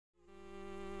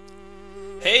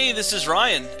Hey, this is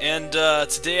Ryan, and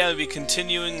today I'll be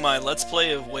continuing my Let's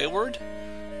Play of Wayward.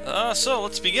 So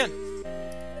let's begin.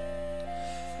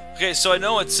 Okay, so I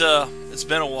know it's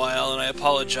been a while, and I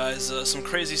apologize. Some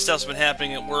crazy stuff's been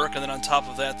happening at work, and then on top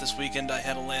of that, this weekend I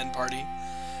had a LAN party,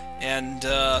 and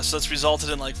so it's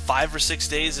resulted in like 5 or 6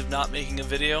 days of not making a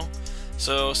video.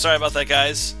 So sorry about that,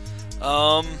 guys.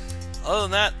 Other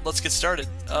than that, let's get started.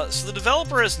 So the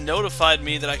developer has notified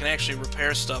me that I can actually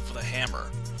repair stuff with a hammer,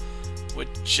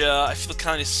 which I feel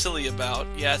kind of silly about.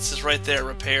 Yeah, it says right there,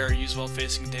 repair, use while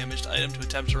facing damaged item to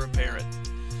attempt to repair it.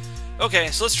 Okay,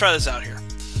 so let's try this out here.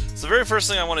 So the very first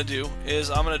thing I want to do is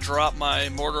I'm going to drop my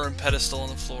mortar and pedestal on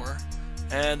the floor,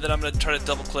 and then I'm going to try to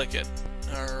double click it.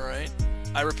 Alright,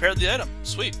 I repaired the item.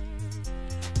 Sweet.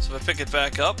 So if I pick it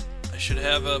back up, I should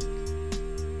have a...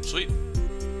 Sweet.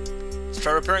 Let's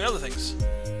try repairing other things.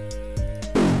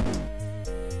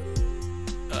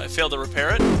 I failed to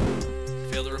repair it.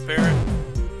 Failed to repair it.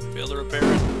 Failed to repair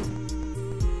it.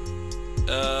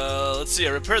 Let's see,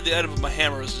 I repaired the item but my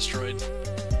hammer was destroyed.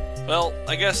 Well,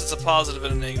 I guess it's a positive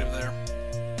and a negative there.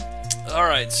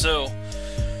 Alright, so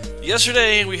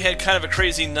yesterday we had kind of a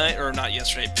crazy night, or not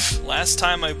yesterday, last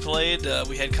time I played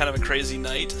we had kind of a crazy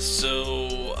night,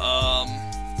 so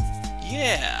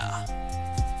yeah.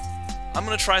 I'm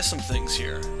going to try some things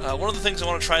here. One of the things I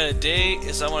want to try today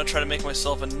is I want to try to make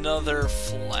myself another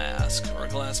flask, or a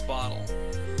glass bottle.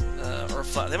 Or a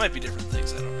flask. They might be different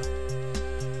things, I don't know.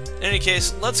 In any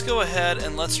case, let's go ahead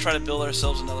and let's try to build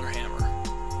ourselves another hammer.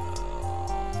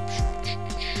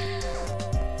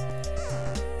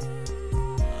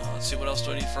 Let's see, what else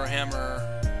do I need for a hammer?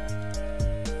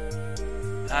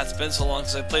 Ah, it's been so long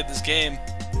since I played this game.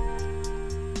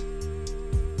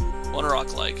 One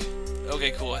rock-like.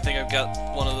 Okay, cool. I think I've got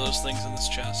one of those things in this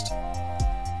chest.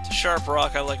 It's a sharp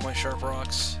rock. I like my sharp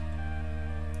rocks.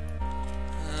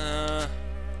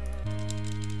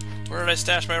 Where did I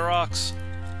stash my rocks?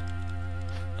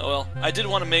 Oh well. I did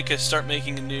want to start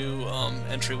making a new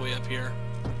entryway up here.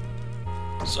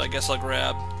 So I guess I'll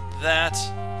grab that.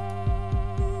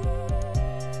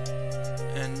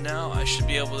 And now I should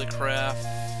be able to craft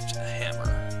a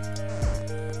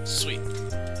hammer. Sweet.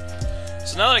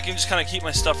 So now that I can just kind of keep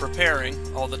my stuff repairing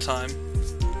all the time,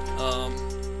 I'm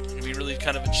going to be really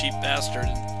kind of a cheap bastard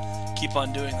and keep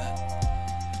on doing that.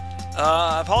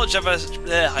 I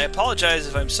apologize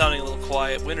if I'm sounding a little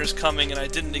quiet. Winter's coming and I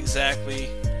didn't exactly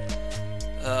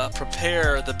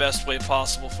prepare the best way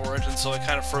possible for it, and so I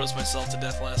kind of froze myself to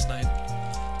death last night.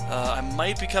 I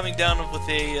might be coming down with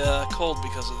a cold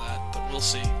because of that, but we'll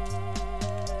see.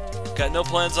 Got no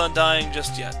plans on dying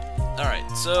just yet. Alright,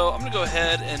 so I'm going to go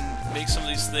ahead and make some of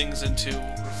these things into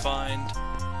refined...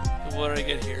 What did I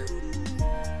get here?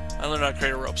 I learned how to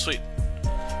create a rope. Sweet.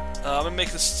 I'm going to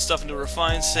make this stuff into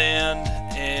refined sand,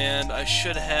 and I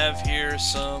should have here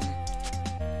some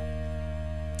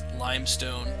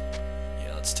limestone.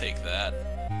 Yeah, let's take that.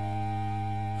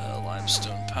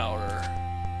 Limestone powder.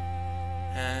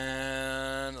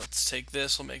 And let's take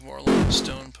this, we'll make more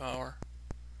limestone power.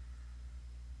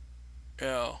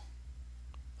 Oh.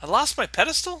 I lost my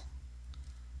pedestal?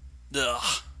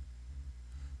 Ugh.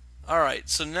 Alright,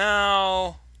 so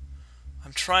now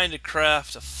I'm trying to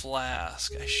craft a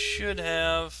flask. I should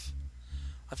have...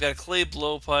 I've got a clay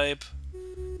blowpipe.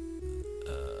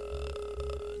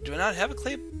 Do I not have a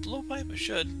clay blowpipe? I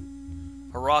should.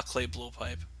 A raw clay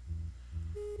blowpipe.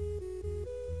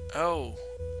 Oh.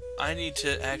 I need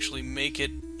to actually make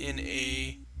it in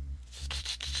a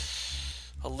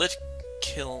lit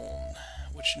kiln,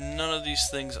 which none of these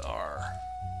things are.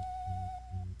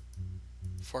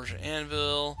 Forge an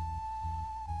anvil.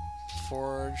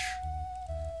 Forge.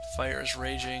 Fire is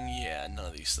raging. Yeah, none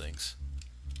of these things.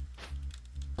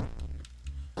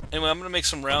 Anyway, I'm going to make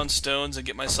some round stones and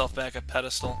get myself back a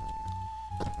pedestal.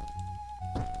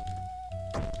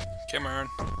 Come on.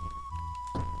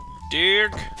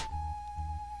 Dig.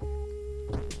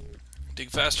 Dig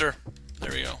faster.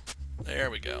 There we go. There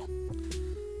we go.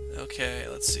 Okay,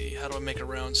 let's see. How do I make a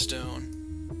round stone?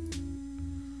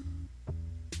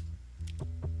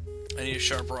 I need a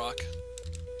sharp rock.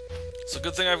 It's a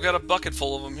good thing I've got a bucket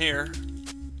full of them here.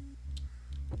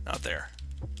 Not there.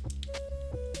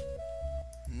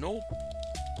 Nope.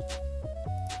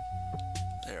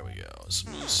 There we go.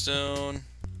 Smooth stone.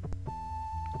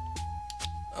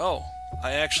 Oh,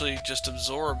 I actually just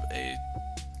absorb a...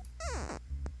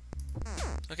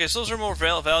 Okay, so those are more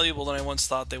valuable than I once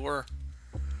thought they were.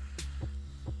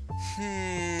 How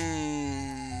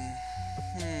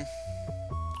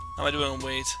am I doing on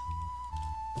weight?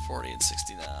 40 and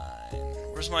 69.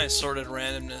 Where's my assorted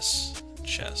randomness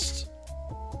chest?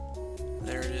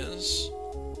 There it is.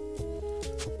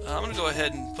 I'm gonna go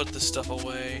ahead and put this stuff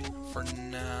away for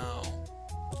now.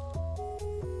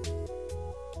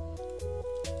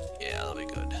 Yeah, that'll be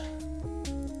good.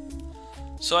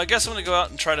 So I guess I'm gonna go out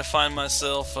and try to find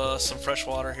myself some fresh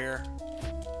water here.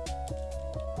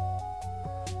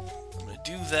 I'm gonna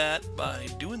do that by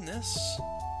doing this.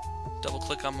 Double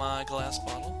click on my glass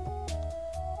bottle.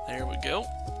 There we go.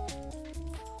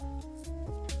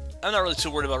 I'm not really too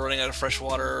worried about running out of fresh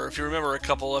water. If you remember a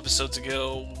couple episodes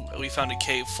ago, we found a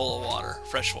cave full of water,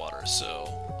 fresh water, so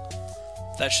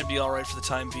that should be alright for the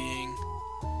time being.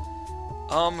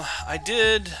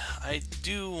 I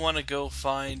do want to go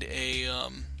find a,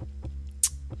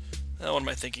 what am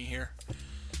I thinking here?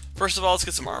 First of all, let's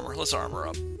get some armor. Let's armor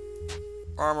up.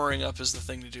 Armoring up is the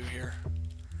thing to do here.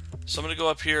 So I'm going to go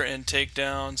up here and take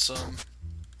down some...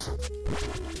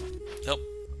 Nope.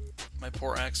 My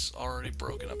poor axe already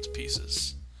broken up to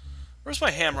pieces. Where's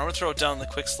my hammer? I'm going to throw it down the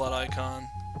quick slot icon.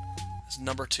 It's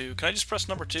number 2. Can I just press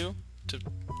number 2 to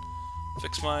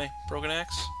fix my broken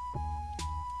axe?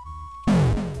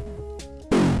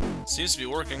 Seems to be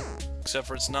working, except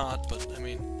for it's not, but I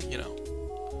mean, you know.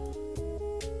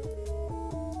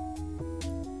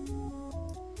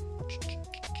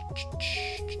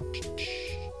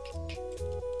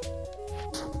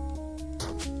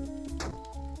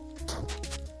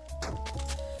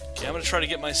 Okay, I'm gonna try to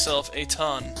get myself a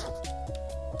ton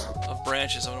of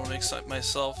branches. I'm gonna make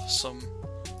myself some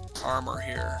armor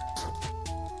here.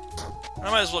 I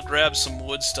might as well grab some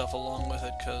wood stuff along with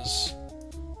it, because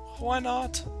why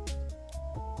not?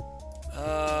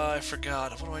 I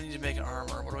forgot. What do I need to make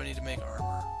armor? What do I need to make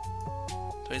armor?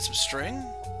 Do I need some string?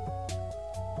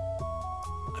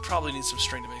 I probably need some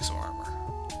string to make some armor.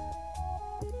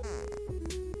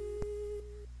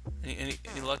 Any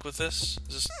luck with this?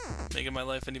 Is this making my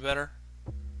life any better?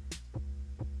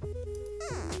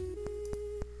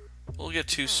 We'll get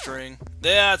 2 string.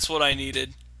 That's what I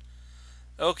needed.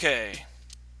 Okay.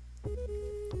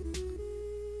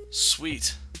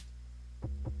 Sweet.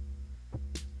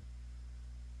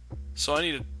 So I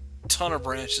need a ton of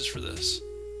branches for this.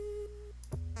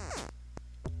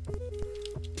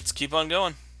 Let's keep on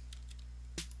going.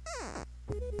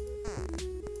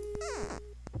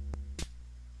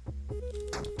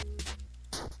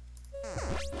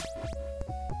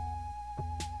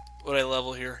 What I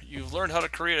level here? You've learned how to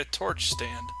create a torch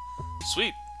stand.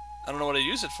 Sweet. I don't know what I'd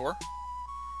use it for.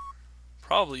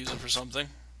 Probably use it for something.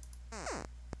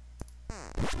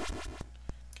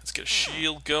 Let's get a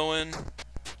shield going.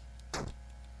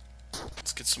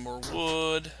 Let's get some more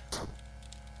wood.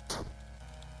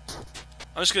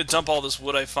 I'm just going to dump all this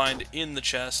wood I find in the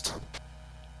chest.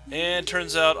 And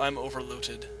turns out I'm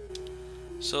overloaded.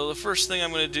 So the first thing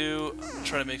I'm going to do, I'm going to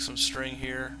try to make some string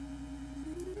here.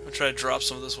 I'm going to try to drop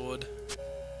some of this wood.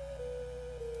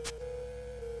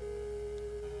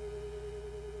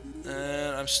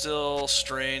 And I'm still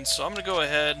strained, so I'm going to go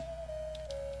ahead.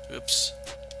 Oops.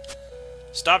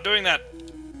 Stop doing that!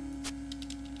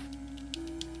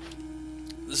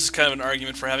 This is kind of an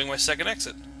argument for having my second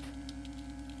exit.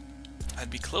 I'd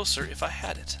be closer if I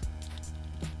had it.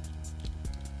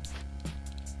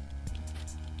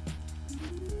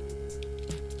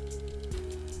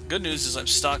 Good news is I'm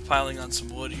stockpiling on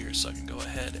some wood here, so I can go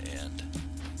ahead and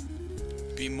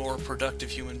be a more productive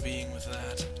human being with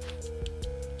that.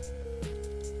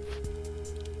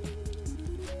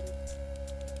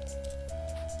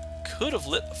 Could have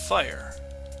lit a fire.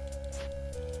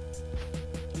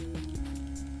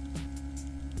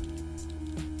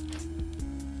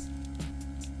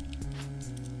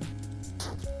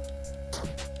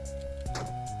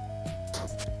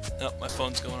 Oh, my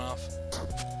phone's going off.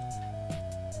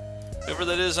 Whoever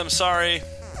that is, I'm sorry.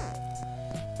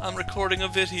 I'm recording a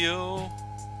video.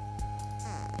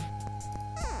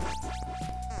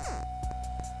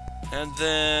 And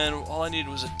then all I needed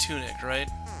was a tunic, right?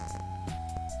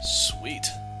 Sweet.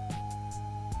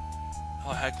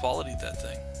 Oh, high quality that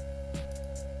thing.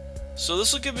 So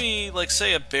this will give me, like,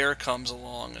 say a bear comes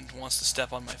along and wants to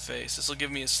step on my face. This will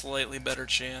give me a slightly better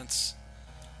chance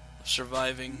of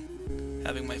surviving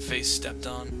having my face stepped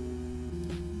on.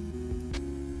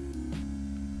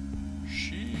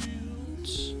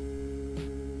 Shields.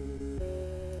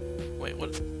 Wait,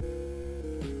 what?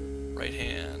 Right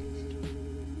hand.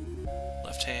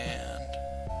 Left hand.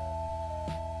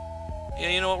 Yeah,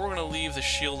 you know what? We're going to leave the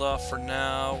shield off for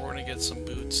now. We're going to get some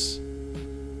boots.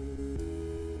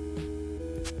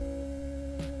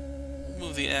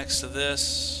 Move the axe to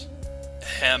this.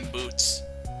 Ham boots.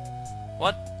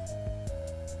 What?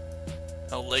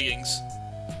 Oh, leggings.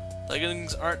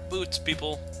 Leggings aren't boots,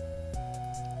 people.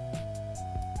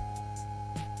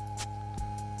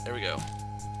 There we go.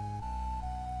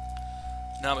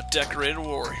 Now I'm a decorated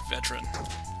war veteran.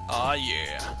 Ah,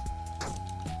 yeah.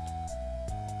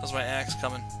 How's my axe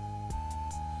coming?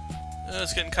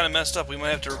 It's getting kind of messed up. We might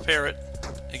have to repair it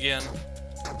again.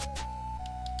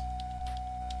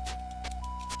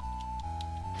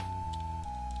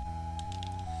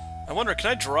 I wonder,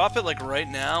 can I drop it like right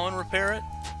now and repair it?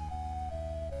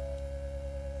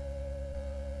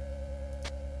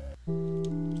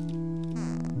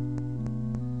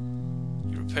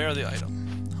 You repair the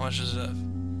item. How much does it have?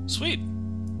 Sweet.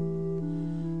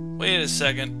 Wait a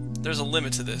second. There's a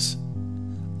limit to this.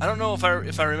 I don't know if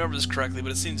I remember this correctly,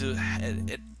 but it seems to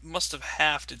it must have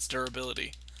halved its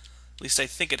durability. At least I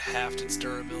think it halved its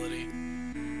durability.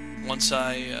 Once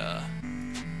I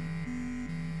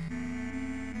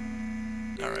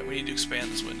Alright, we need to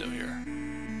expand this window here.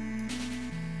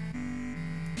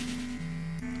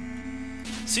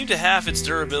 It seemed to halve its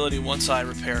durability once I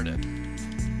repaired it.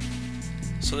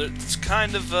 So it's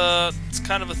kind of a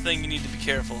thing you need to be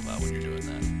careful about when you're doing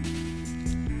that.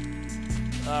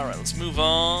 Alright, let's move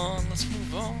on. Let's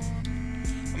move on.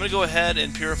 I'm gonna go ahead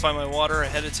and purify my water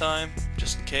ahead of time,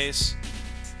 just in case.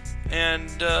 And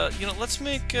you know, let's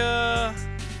make a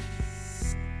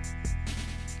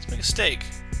steak.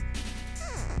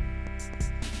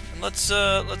 And let's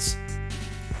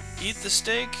eat the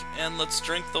steak and let's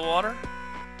drink the water.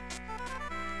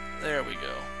 There we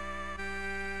go.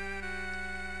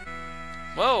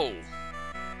 Whoa!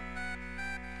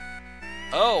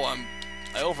 Oh,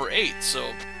 I overate,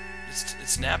 so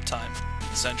it's nap time,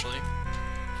 essentially.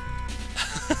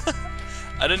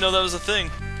 I didn't know that was a thing.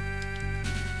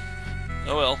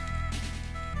 Oh well.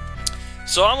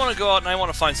 So I want to go out and I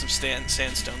want to find some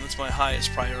sandstone. That's my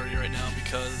highest priority right now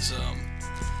because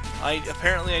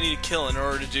apparently I need a kill in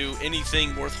order to do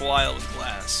anything worthwhile with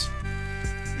glass.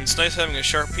 I mean, it's nice having a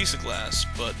sharp piece of glass,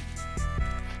 but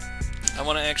I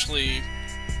want to actually...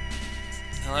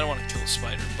 Well, I don't want to kill a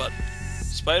spider, but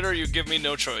spider, you give me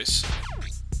no choice.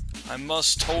 I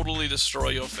must totally destroy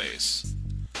your face.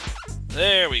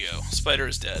 There we go. Spider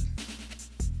is dead.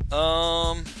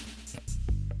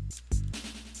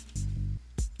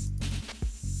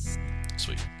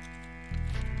 Sweet.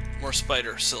 More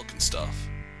spider silk and stuff.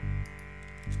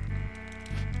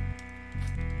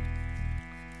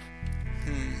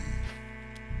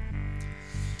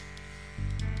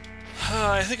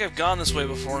 I think I've gone this way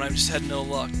before and I've just had no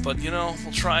luck, but you know,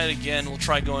 we'll try it again. We'll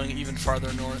try going even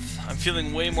farther north. I'm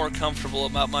feeling way more comfortable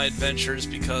about my adventures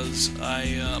because I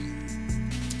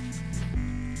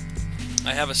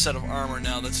have a set of armor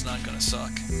now that's not gonna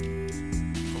suck.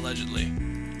 Allegedly.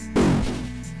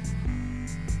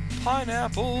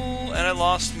 Pineapple! And I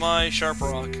lost my sharp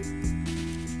rock.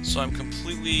 So I'm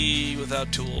completely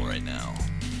without tool right now.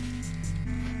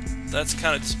 That's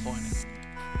kind of disappointing.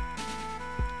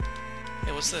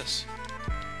 Hey, what's this?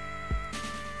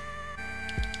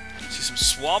 See some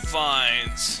swamp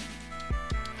vines.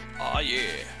 Aw,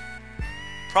 yeah.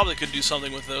 Probably could do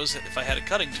something with those if I had a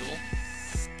cutting tool.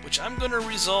 Which I'm gonna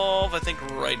resolve, I think,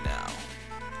 right now.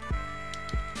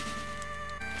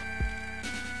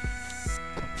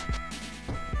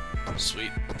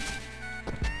 Sweet.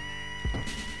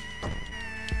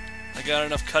 I got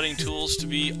enough cutting tools to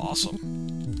be awesome.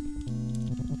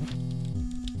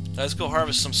 Let's go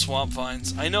harvest some swamp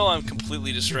vines. I know I'm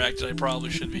completely distracted. I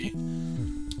probably should be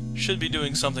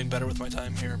doing something better with my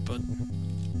time here, but...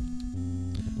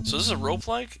 So this is a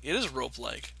rope-like? It is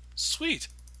rope-like. Sweet.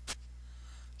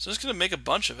 So I'm just going to make a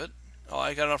bunch of it. Oh,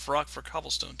 I got enough rock for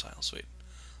cobblestone tile. Sweet.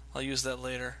 I'll use that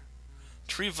later.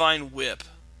 Tree vine whip.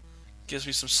 Gives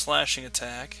me some slashing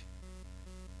attack.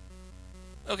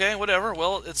 Okay, whatever.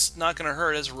 Well, it's not going to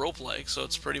hurt as rope-like, so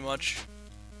it's pretty much...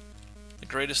 the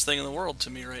greatest thing in the world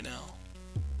to me right now.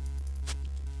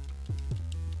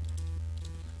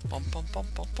 Bum, bum, bum,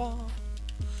 bum, bum.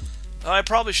 I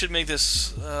probably should make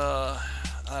this, I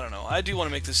don't know. I do want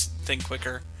to make this thing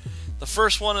quicker. The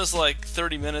first one is like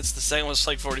 30 minutes, the second one is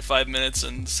like 45 minutes,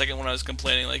 and the second one I was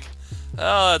complaining like,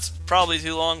 oh, that's probably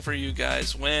too long for you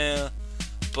guys. Well,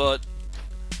 but,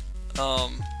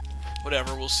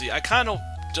 whatever, we'll see. I kind of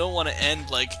don't want to end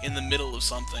like in the middle of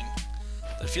something.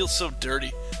 It feels so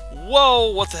dirty.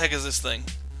 Whoa! What the heck is this thing?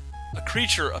 A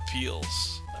creature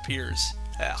appears.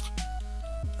 Ah.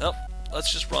 Well,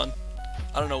 let's just run.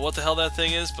 I don't know what the hell that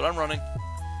thing is, but I'm running.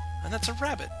 And that's a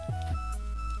rabbit.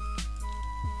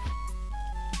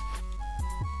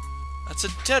 That's a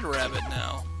dead rabbit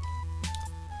now.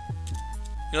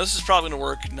 You know, this is probably going to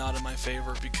work not in my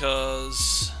favor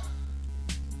because...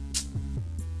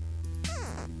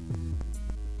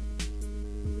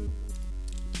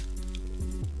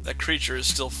 that creature is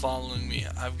still following me.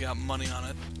 I've got money on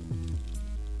it.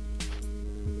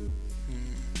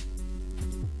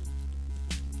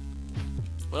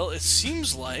 Well, it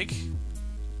seems like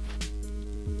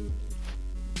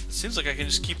I can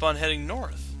just keep on heading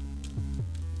north.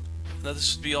 And that this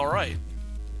should be alright.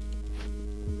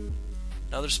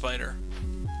 Another spider.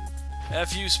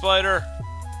 F you, spider!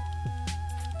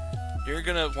 You're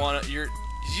gonna wanna... Did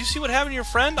you see what happened to your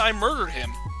friend? I murdered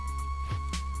him.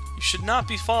 You should not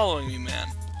be following me, man.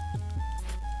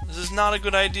 This is not a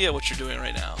good idea, what you're doing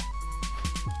right now.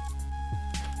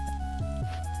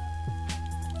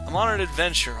 I'm on an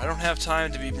adventure. I don't have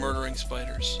time to be murdering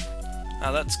spiders.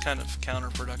 Now that's kind of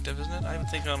counterproductive, isn't it? I would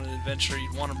think on an adventure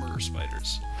you'd want to murder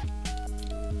spiders.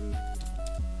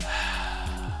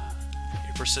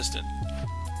 You're persistent.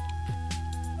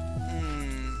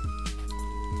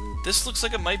 This looks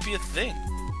like it might be a thing.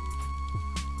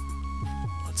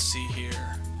 Let's see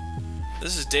here.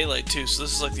 This is daylight too, so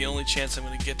this is like the only chance I'm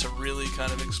going to get to really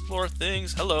kind of explore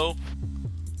things. Hello.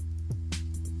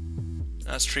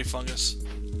 That's tree fungus.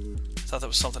 I thought that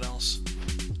was something else.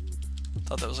 I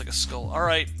thought that was like a skull.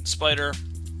 Alright, spider.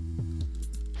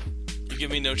 You give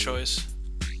me no choice.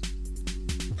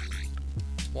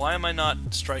 Why am I not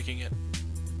striking it?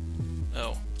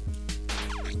 Oh.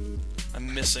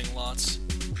 I'm missing lots.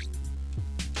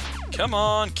 Come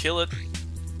on, kill it.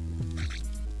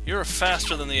 You're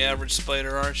faster than the average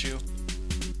spider, aren't you?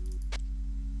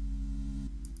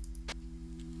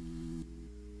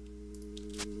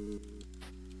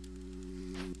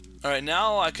 Alright,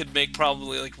 now I could make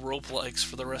probably like rope-likes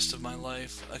for the rest of my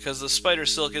life. Because the spider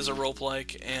silk is a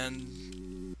rope-like,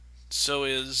 and so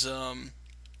is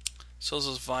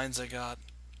those vines I got.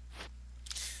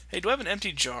 Hey, do I have an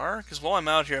empty jar? Because while I'm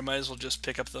out here, I might as well just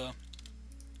pick up the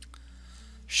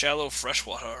shallow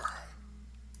freshwater.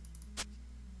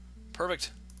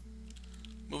 Perfect.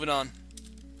 Moving on.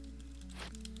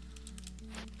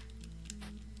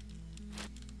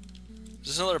 Is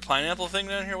this another pineapple thing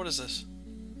down here? What is this?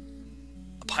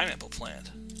 A pineapple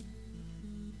plant.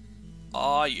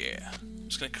 Aw, yeah. I'm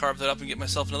just gonna carve that up and get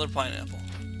myself another pineapple.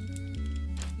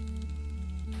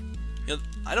 You know,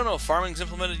 I don't know if farming's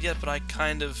implemented yet, but I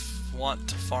kind of want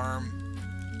to farm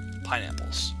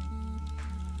pineapples.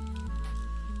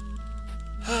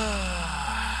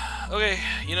 Okay,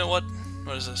 you know what?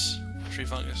 What is this? Tree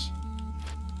fungus.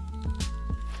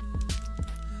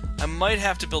 I might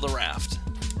have to build a raft.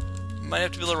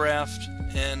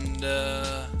 And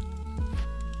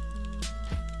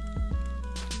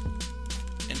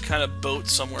kind of boat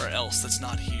somewhere else that's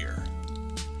not here.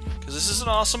 Because this is an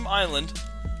awesome island.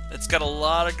 It's got a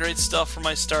lot of great stuff for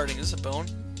my starting. Is this a bone?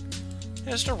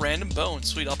 Yeah, just a random bone.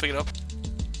 Sweet, I'll pick it up.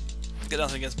 Get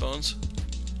nothing against bones.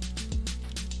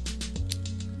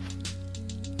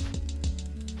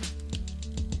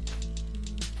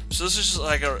 So this is just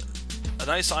like a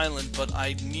nice island, but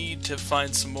I need to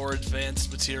find some more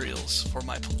advanced materials for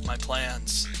my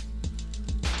plans.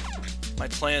 My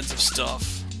plans of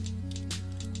stuff.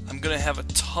 I'm gonna have a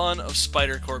ton of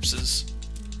spider corpses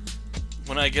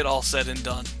when I get all said and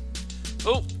done.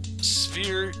 Oh,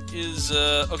 sphere is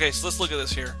okay. So let's look at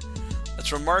this here.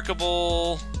 That's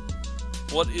remarkable.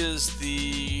 What is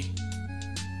the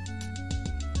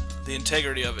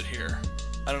integrity of it here?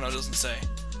 I don't know. It doesn't say.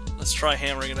 Let's try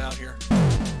hammering it out here.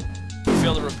 You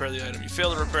fail to repair the item. You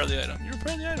fail to repair the item. You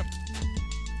repair the item.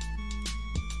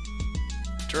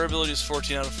 Durability is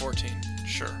 14 out of 14.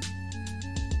 Sure.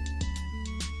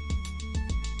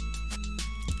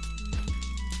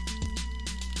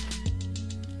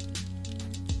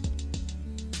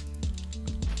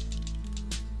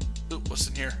 Ooh, what's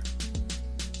in here?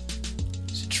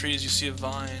 You see trees, you see a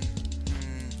vine.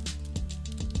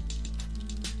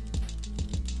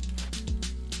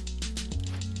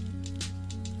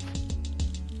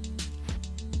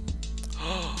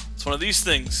 It's one of these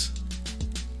things.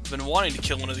 I've been wanting to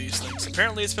kill one of these things.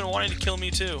 Apparently it's been wanting to kill me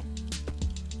too.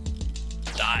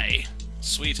 Die.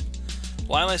 Sweet.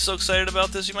 Why am I so excited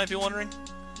about this, you might be wondering?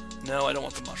 No, I don't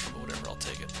want the mushroom, but whatever, I'll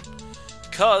take it.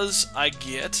 Because I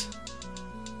get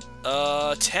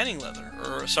tanning leather,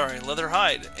 or sorry, leather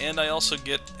hide, and I also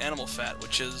get animal fat,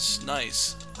 which is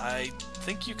nice. I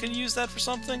think you can use that for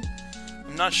something.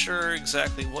 I'm not sure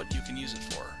exactly what you can use it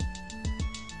for.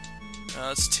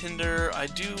 It's tinder. I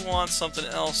do want something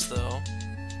else, though.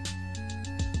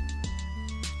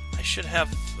 I should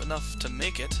have enough to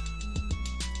make it.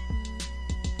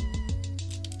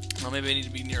 Well, maybe I need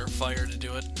to be near a fire to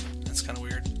do it. That's kind of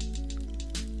weird.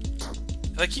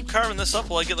 If I keep carving this up,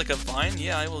 will I get like a vine?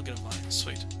 Yeah, I will get a vine.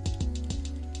 Sweet.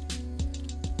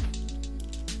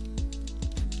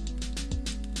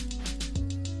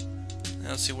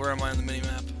 Now, let's see, where am I on the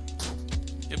mini-map?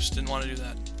 Oops, didn't want to do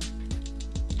that.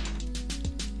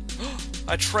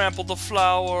 I trampled the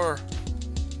flower.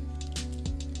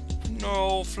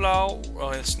 No, flow.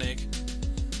 Oh, yeah, snake.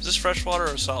 Is this freshwater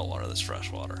or saltwater? That's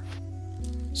freshwater.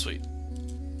 Sweet.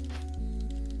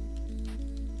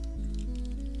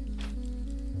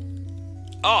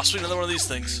 Oh, sweet, another one of these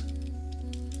things.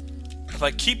 If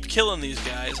I keep killing these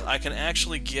guys, I can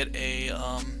actually get a,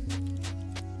 How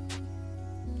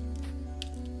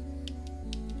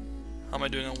am I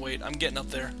doing on weight? I'm getting up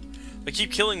there. If I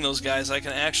keep killing those guys, I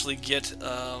can actually get, if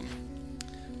I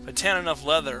tan enough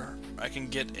leather, I can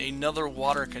get another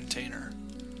water container,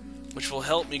 which will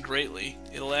help me greatly.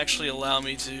 It'll actually allow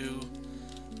me to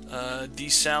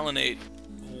desalinate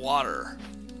water,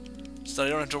 so I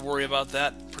don't have to worry about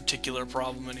that particular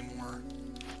problem anymore,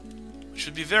 which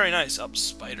would be very nice. Up,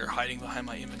 spider hiding behind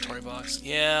my inventory box.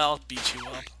 Yeah, I'll beat you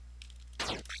up.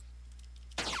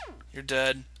 You're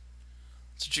dead.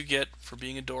 That's what you get for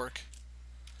being a dork.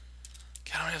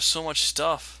 God, I don't have so much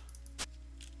stuff.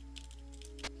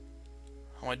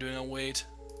 How am I doing on weight?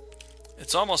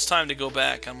 It's almost time to go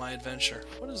back on my adventure.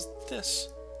 What is this?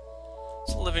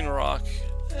 It's a living rock.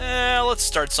 Let's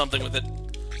start something with it.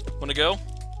 Wanna go?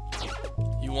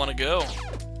 You wanna go?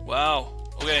 Wow.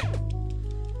 Okay.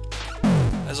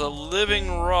 As a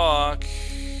living rock...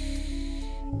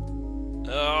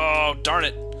 Oh, darn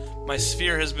it. My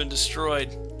sphere has been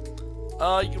destroyed.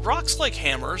 Rocks like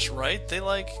hammers, right? They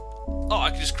like... Oh,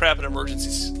 I can just craft an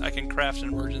emergency... I can craft an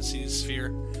emergency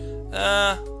sphere.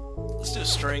 Let's do a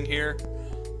string here.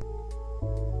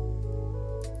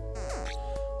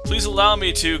 Please allow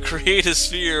me to create a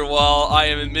sphere while I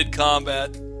am in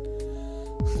mid-combat.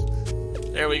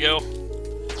 There we go.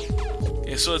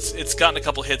 Okay, so it's gotten a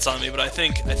couple hits on me, but I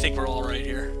think we're all right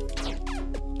here.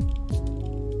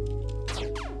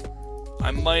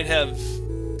 I might have...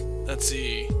 Let's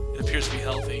see. It appears to be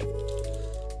healthy.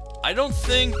 I don't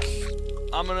think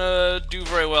I'm gonna do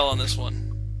very well on this one.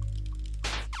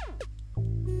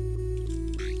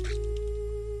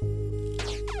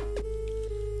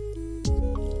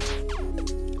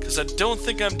 Because I don't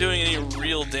think I'm doing any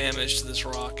real damage to this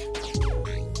rock.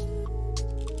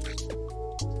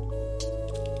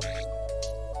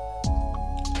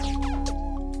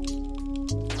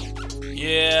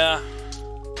 Yeah.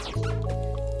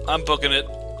 I'm booking it.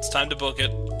 It's time to book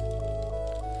it.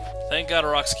 Thank God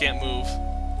rocks can't move.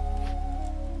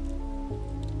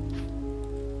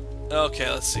 Okay,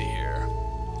 let's see here.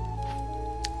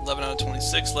 11 out of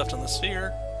 26 left on the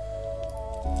sphere.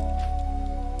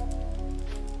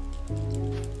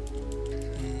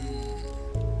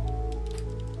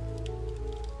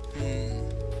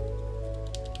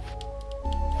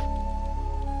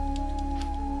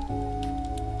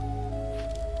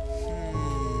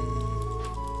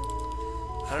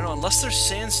 I don't know, unless there's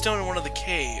sandstone in one of the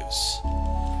caves.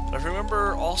 But I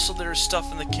remember also there's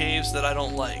stuff in the caves that I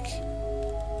don't like,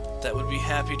 that would be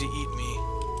happy to eat me.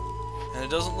 And it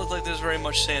doesn't look like there's very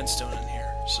much sandstone in here.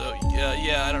 So,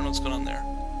 yeah, I don't know what's going on there.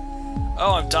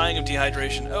 Oh, I'm dying of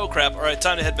dehydration. Oh, crap. Alright,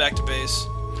 time to head back to base.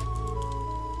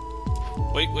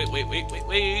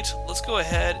 Wait. Let's go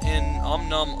ahead and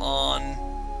om-nom on...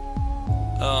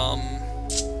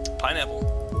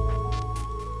 pineapple.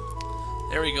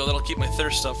 There we go, that'll keep my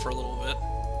thirst up for a little bit.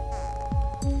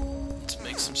 Let's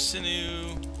make some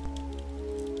sinew.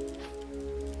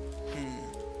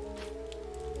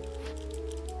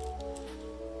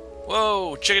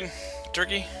 Whoa, chicken,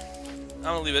 turkey. I'm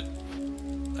gonna leave it.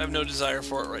 I have no desire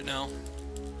for it right now.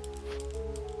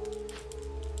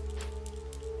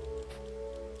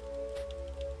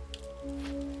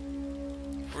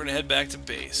 We're gonna head back to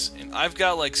base. And I've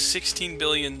got like 16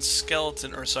 billion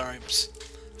skeleton, or sorry,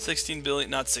 16 billion,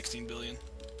 not 16 billion.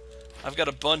 I've got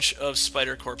a bunch of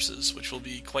spider corpses, which will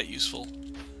be quite useful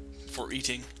for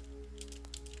eating.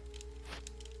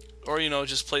 Or, you know,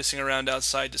 just placing around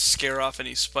outside to scare off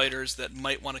any spiders that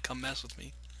might want to come mess with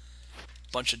me.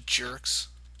 Bunch of jerks.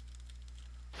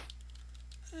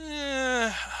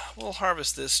 We'll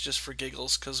harvest this just for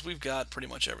giggles, because we've got pretty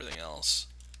much everything else.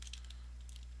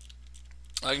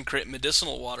 I can create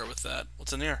medicinal water with that.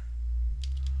 What's in here?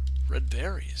 Red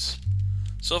berries.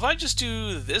 So if I just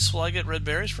do this, will I get red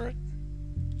berries for it?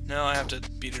 No, I have to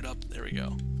beat it up. There we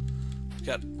go. We've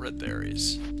got red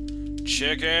berries.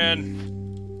 Chicken!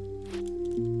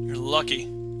 You're lucky.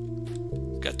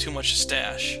 Got too much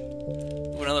stash.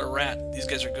 Ooh, another rat. These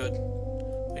guys are good.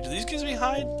 Wait, do these give me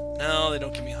hide? No, they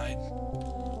don't give me hide.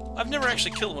 I've never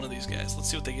actually killed one of these guys. Let's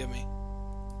see what they give me.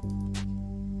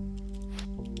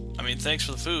 I mean, thanks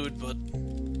for the food, but...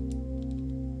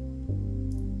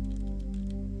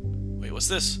 Wait, what's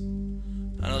this?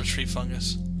 Another tree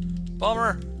fungus.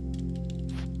 Bummer!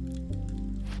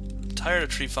 I'm tired of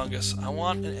tree fungus. I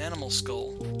want an animal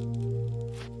skull.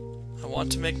 I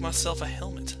want to make myself a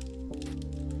helmet.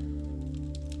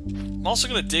 I'm also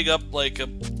gonna dig up like a...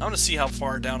 I want to see how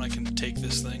far down I can take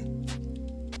this thing.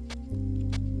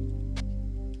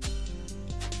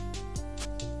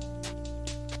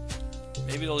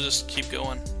 Maybe it'll just keep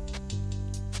going.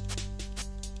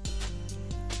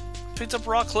 Picked up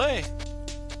raw clay.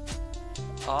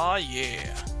 Ah,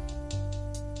 yeah.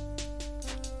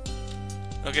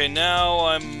 Okay, now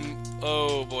I'm...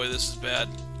 Oh boy, this is bad.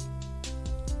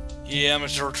 Yeah, I'm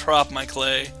gonna drop my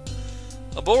clay.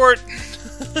 Abort!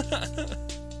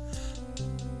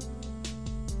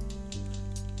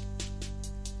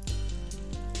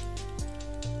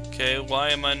 Okay, why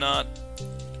am I not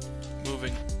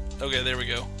moving? Okay, there we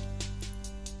go.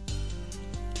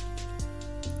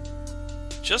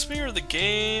 Just me or the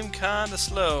game kinda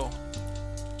slow?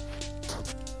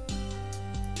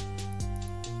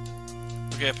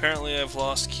 Okay, apparently I've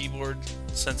lost keyboard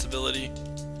sensibility.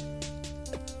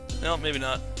 No, maybe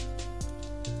not.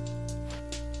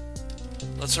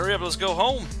 Let's hurry up, let's go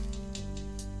home.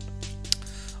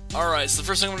 Alright, so the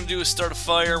first thing I'm going to do is start a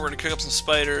fire. We're going to cook up some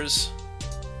spiders.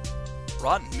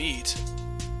 Rotten meat?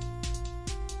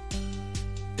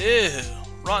 Ew,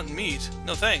 rotten meat.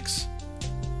 No thanks.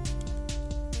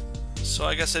 So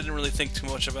I guess I didn't really think too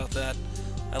much about that.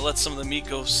 I let some of the meat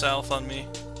go south on me.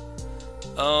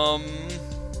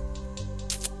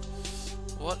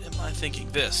 What am I thinking?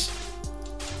 This.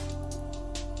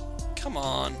 Come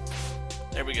on.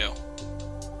 There we go.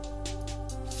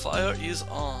 Fire is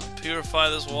on. Purify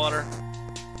this water.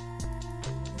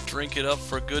 Drink it up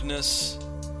for goodness.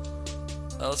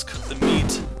 Let's cook the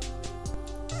meat.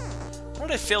 Why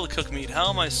did I fail to cook meat?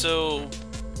 How am I so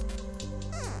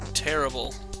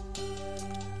terrible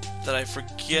that I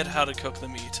forget how to cook the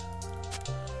meat?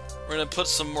 We're gonna put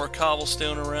some more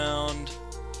cobblestone around.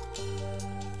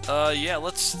 Yeah,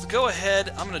 let's go ahead.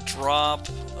 I'm gonna drop,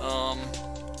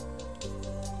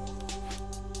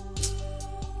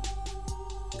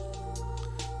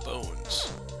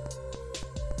 bones.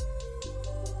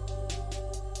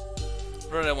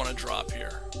 What did I want to drop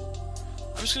here?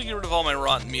 I'm just gonna get rid of all my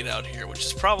rotten meat out here, which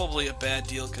is probably a bad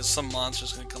deal because some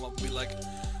monster's gonna come up and be like,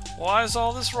 "Why is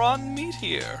all this rotten meat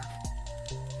here?"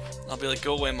 I'll be like,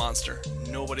 "Go away, monster.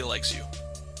 Nobody likes you."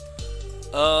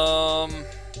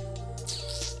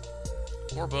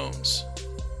 More bones.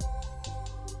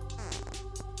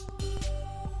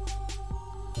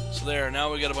 So there,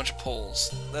 now we got a bunch of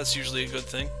poles. That's usually a good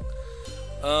thing.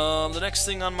 The next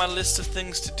thing on my list of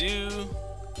things to do...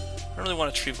 I don't really want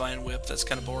a tree vine whip, that's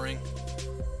kind of boring.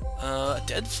 A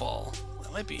deadfall.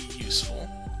 That might be useful.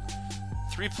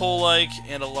 3 pole-like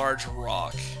and a large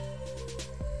rock.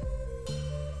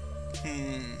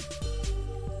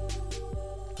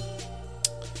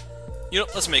 You know,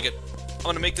 let's make it. I'm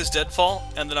gonna make this deadfall,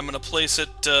 and then I'm gonna place it.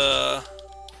 I'm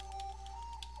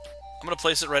gonna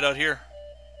place it right out here.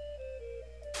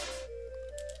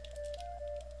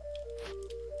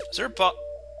 Is there a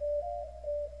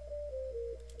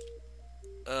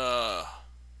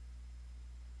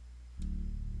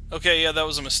Okay, yeah, that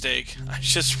was a mistake. I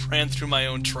just ran through my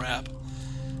own trap.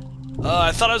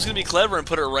 I thought I was gonna be clever and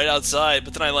put it right outside,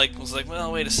 but then I was like,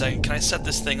 well, wait a second. Can I set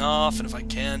this thing off? And if I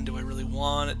can, do I really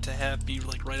want it to be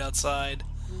like right outside?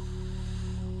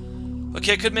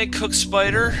 Okay, I could make cook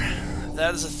spider.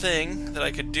 That is a thing that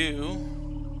I could do.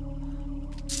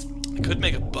 I could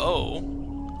make a bow.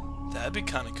 That'd be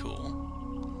kind of cool.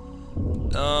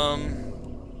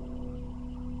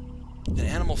 An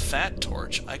animal fat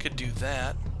torch. I could do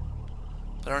that.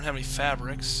 But I don't have any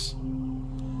fabrics.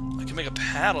 I can make a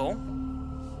paddle.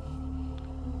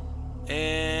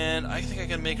 And I think I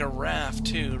can make a raft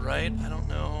too, right? I don't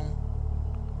know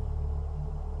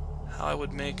how I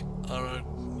would make a...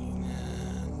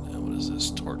 what is this?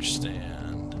 Torch stand.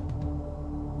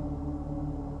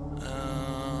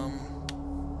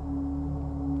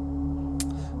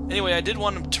 Anyway, I did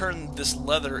want to turn this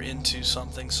leather into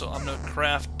something, so I'm going to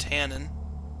craft tannin.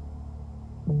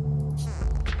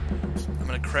 I'm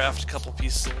going to craft a couple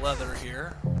pieces of leather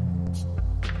here.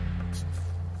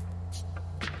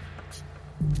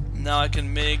 Now I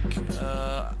can make...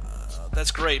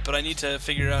 that's great, but I need to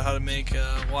figure out how to make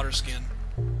water skin.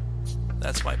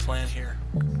 That's my plan here.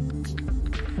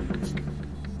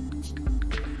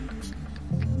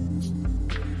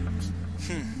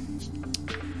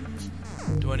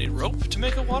 Do I need rope to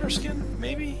make a water skin?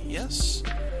 Maybe? Yes?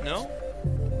 No?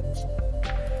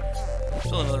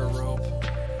 Fill another rope.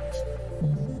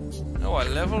 Oh, I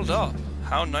leveled up.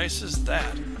 How nice is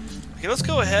that? Okay, let's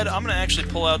go ahead. I'm gonna actually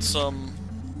pull out some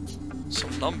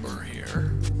lumber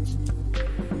here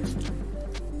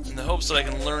in the hopes that I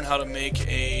can learn how to make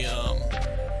a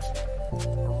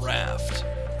raft.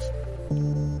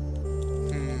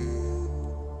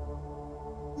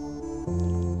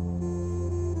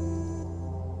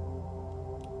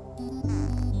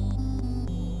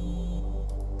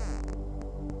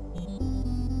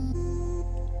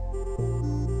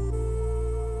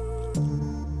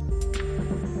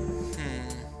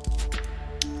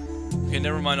 Okay,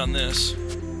 never mind on this.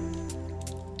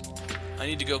 I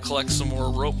need to go collect some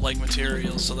more rope-like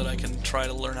materials so that I can try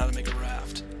to learn how to make a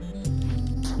raft.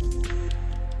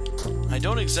 I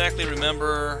don't exactly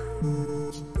remember...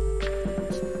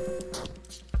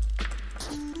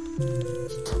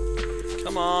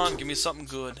 Come on, give me something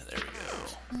good. There we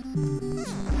go.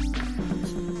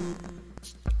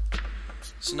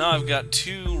 So now I've got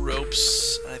 2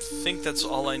 ropes. I think that's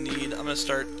all I need. I'm gonna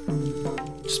start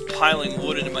just piling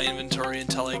wood into my inventory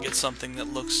until I get something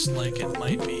that looks like it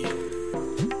might be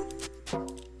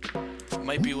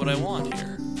what I want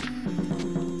here.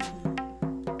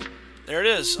 There it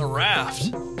is, a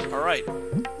raft. Alright.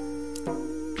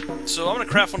 So I'm gonna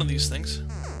craft one of these things.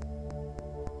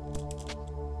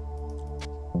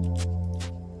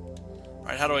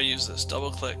 Alright, how do I use this?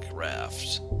 Double click,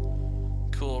 raft.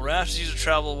 Cool. Rafts use to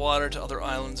travel water to other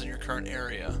islands in your current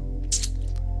area.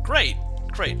 Great!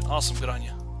 Great. Awesome. Good on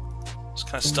you. Just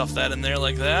kind of stuff that in there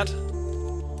like that.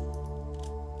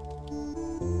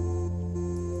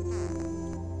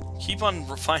 Keep on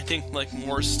finding, like,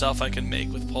 more stuff I can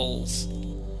make with poles.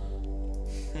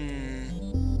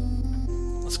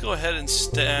 Let's go ahead and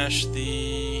stash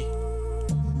the...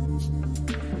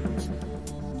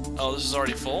 Oh, this is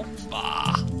already full?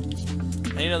 Bah!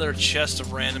 I need another chest of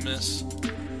randomness.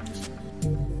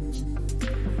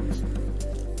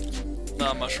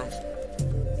 Mushroom.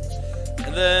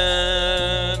 And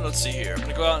then, let's see here. I'm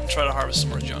gonna go out and try to harvest some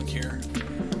more junk here.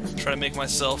 Try to make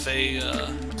myself a,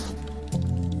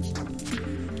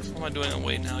 what am I doing on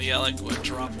weight now? Yeah, I like to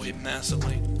drop weight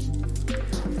massively.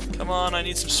 Come on, I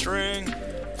need some string.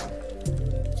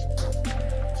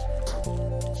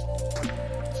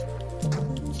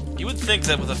 You would think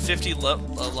that with a 50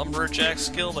 lumberjack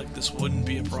skill, like, this wouldn't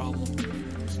be a problem.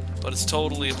 But it's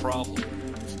totally a problem.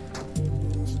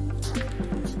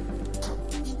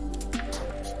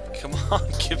 Come on,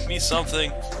 give me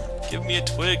something. Give me a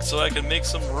twig so I can make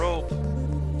some rope.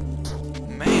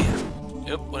 Man.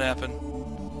 Yep, what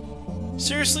happened?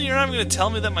 Seriously, you're not even going to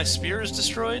tell me that my spear is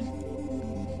destroyed?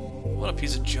 What a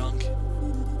piece of junk.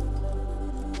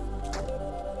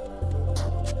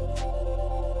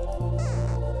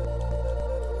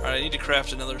 Alright, I need to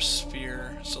craft another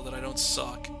spear so that I don't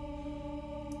suck.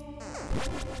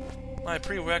 My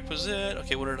prerequisite...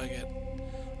 Okay, what did I get?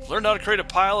 I've learned how to create a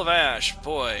pile of ash.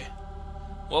 Boy,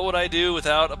 what would I do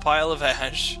without a pile of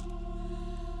ash?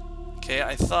 Okay,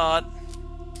 I thought...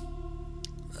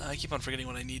 I keep on forgetting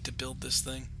what I need to build this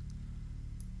thing.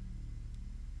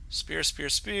 Spear, spear,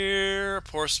 spear, a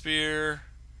poor spear,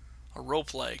 a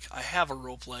rope-like. I have a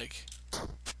rope-like.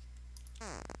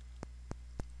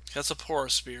 That's a poor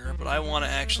spear, but I want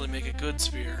to actually make a good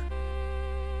spear.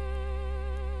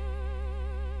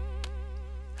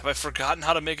 Have I forgotten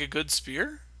how to make a good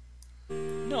spear?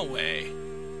 No way.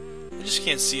 I just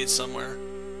can't see it somewhere.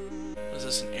 What is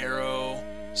this, an arrow?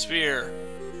 Spear.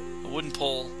 A wooden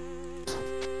pole.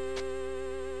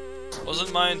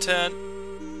 Wasn't my intent.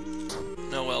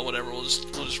 No, well, whatever. We'll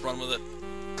just run with it.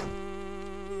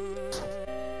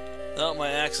 No, my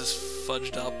axe is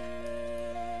fudged up.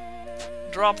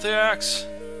 Drop the axe.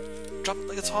 Drop it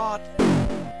like it's hot.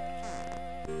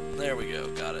 There we go.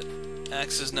 Got it.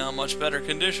 Axe is now much better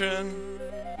condition.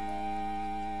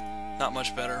 Not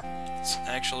much better. It's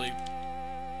actually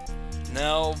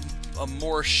now a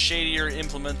more shadier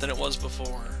implement than it was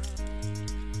before.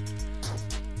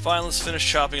 Fine, let's finish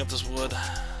chopping up this wood.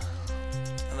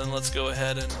 And then let's go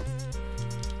ahead and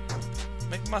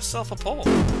make myself a pole.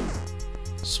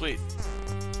 Sweet.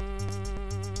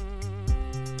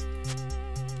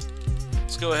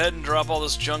 Let's go ahead and drop all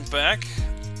this junk back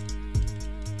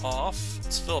off.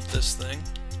 Let's fill up this thing.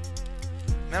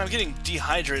 Man, I'm getting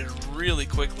dehydrated really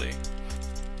quickly.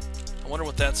 I wonder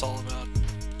what that's all about.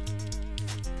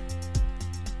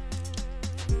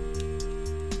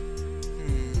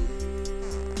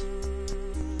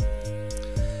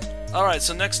 Alright,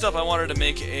 so next up I wanted to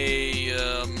make a,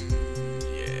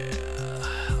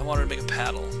 I wanted to make a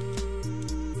paddle.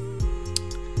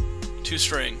 2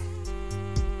 string.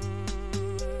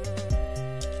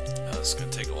 Oh, this is going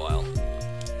to take a while.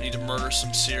 I need to murder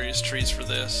some serious trees for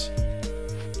this.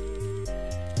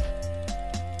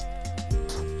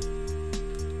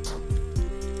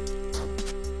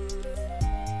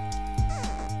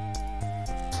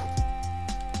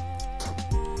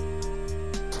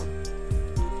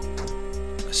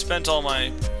 I spent all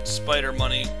my spider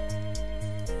money.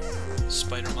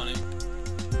 Spider money.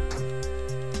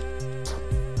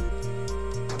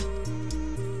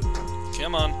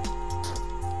 Come on.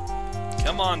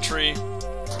 Come on, tree.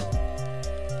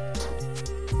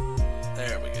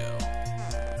 There we go.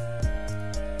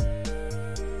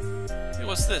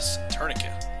 what's this? Tourniquet.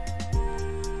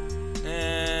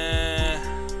 I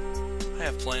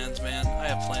have plans, man. I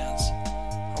have plans.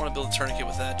 I don't want to build a tourniquet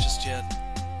with that just yet.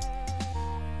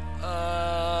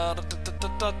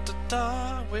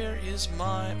 Where is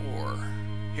my ore?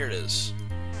 Here it is.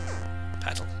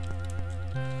 Paddle.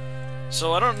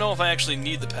 So I don't know if I actually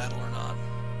need the paddle or not.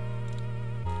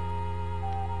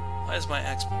 Why is my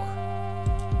axe poor?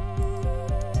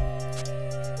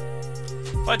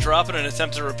 If I drop it and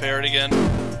attempt to repair it again,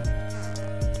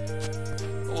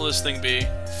 what will this thing be?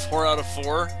 4 out of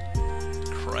 4?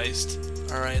 Christ.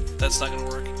 Alright, that's not gonna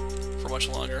work for much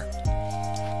longer.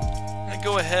 I'm gonna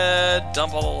go ahead,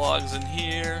 dump all the logs in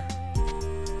here.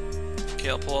 Okay,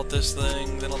 I'll pull out this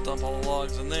thing, then I'll dump all the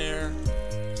logs in there.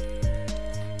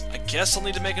 I guess I'll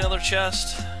need to make another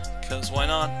chest, because why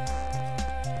not?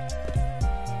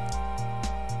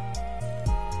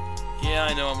 Yeah,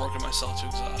 I know I'm working myself to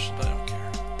exhaustion, but I don't care.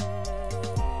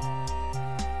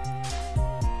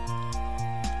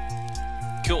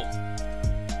 Cool.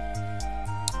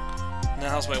 Now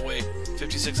how's my weight?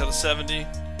 56 out of 70.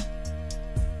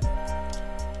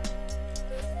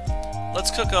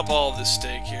 Let's cook up all of this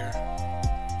steak here.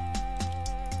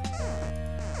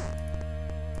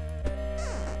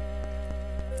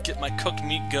 Get my cooked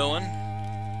meat going.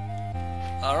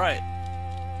 Alright.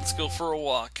 Let's go for a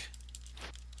walk.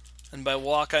 And by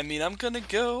walk I mean I'm gonna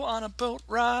go on a boat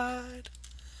ride.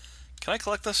 Can I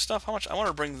collect this stuff? How much? I want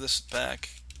to bring this back.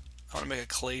 I want to make a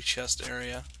clay chest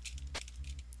area.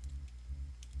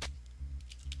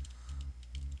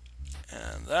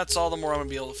 And that's all the more I'm going to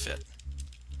be able to fit.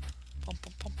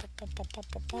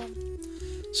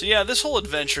 So yeah, this whole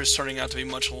adventure is turning out to be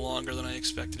much longer than I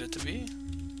expected it to be.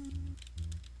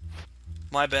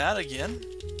 My bad again.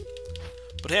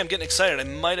 But hey, I'm getting excited. I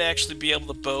might actually be able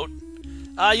to boat.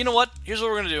 You know what? Here's what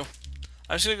we're going to do.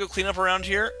 I'm just going to go clean up around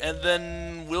here, and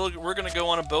then we're going to go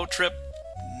on a boat trip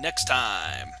next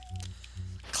time.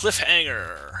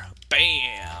 Cliffhanger.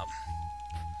 Bam.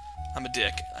 I'm a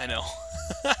dick. I know.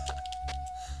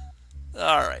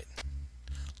 Alright.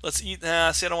 Let's eat. See,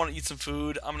 I don't want to eat some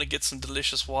food. I'm going to get some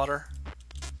delicious water.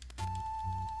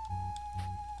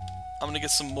 I'm going to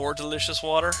get some more delicious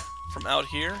water from out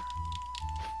here.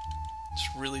 Just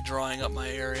really drying up my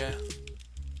area.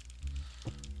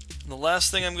 And the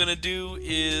last thing I'm going to do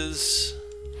is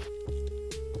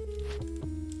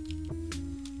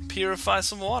purify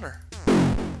some water.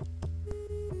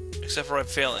 Except for I'm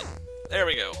failing. There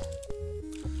we go.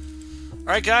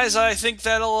 Alright guys, I think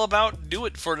that'll about do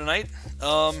it for tonight.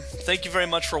 Thank you very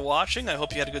much for watching. I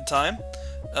hope you had a good time.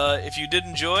 If you did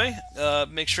enjoy,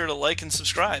 make sure to like and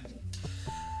subscribe.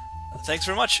 Thanks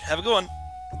very much. Have a good one.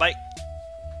 Bye.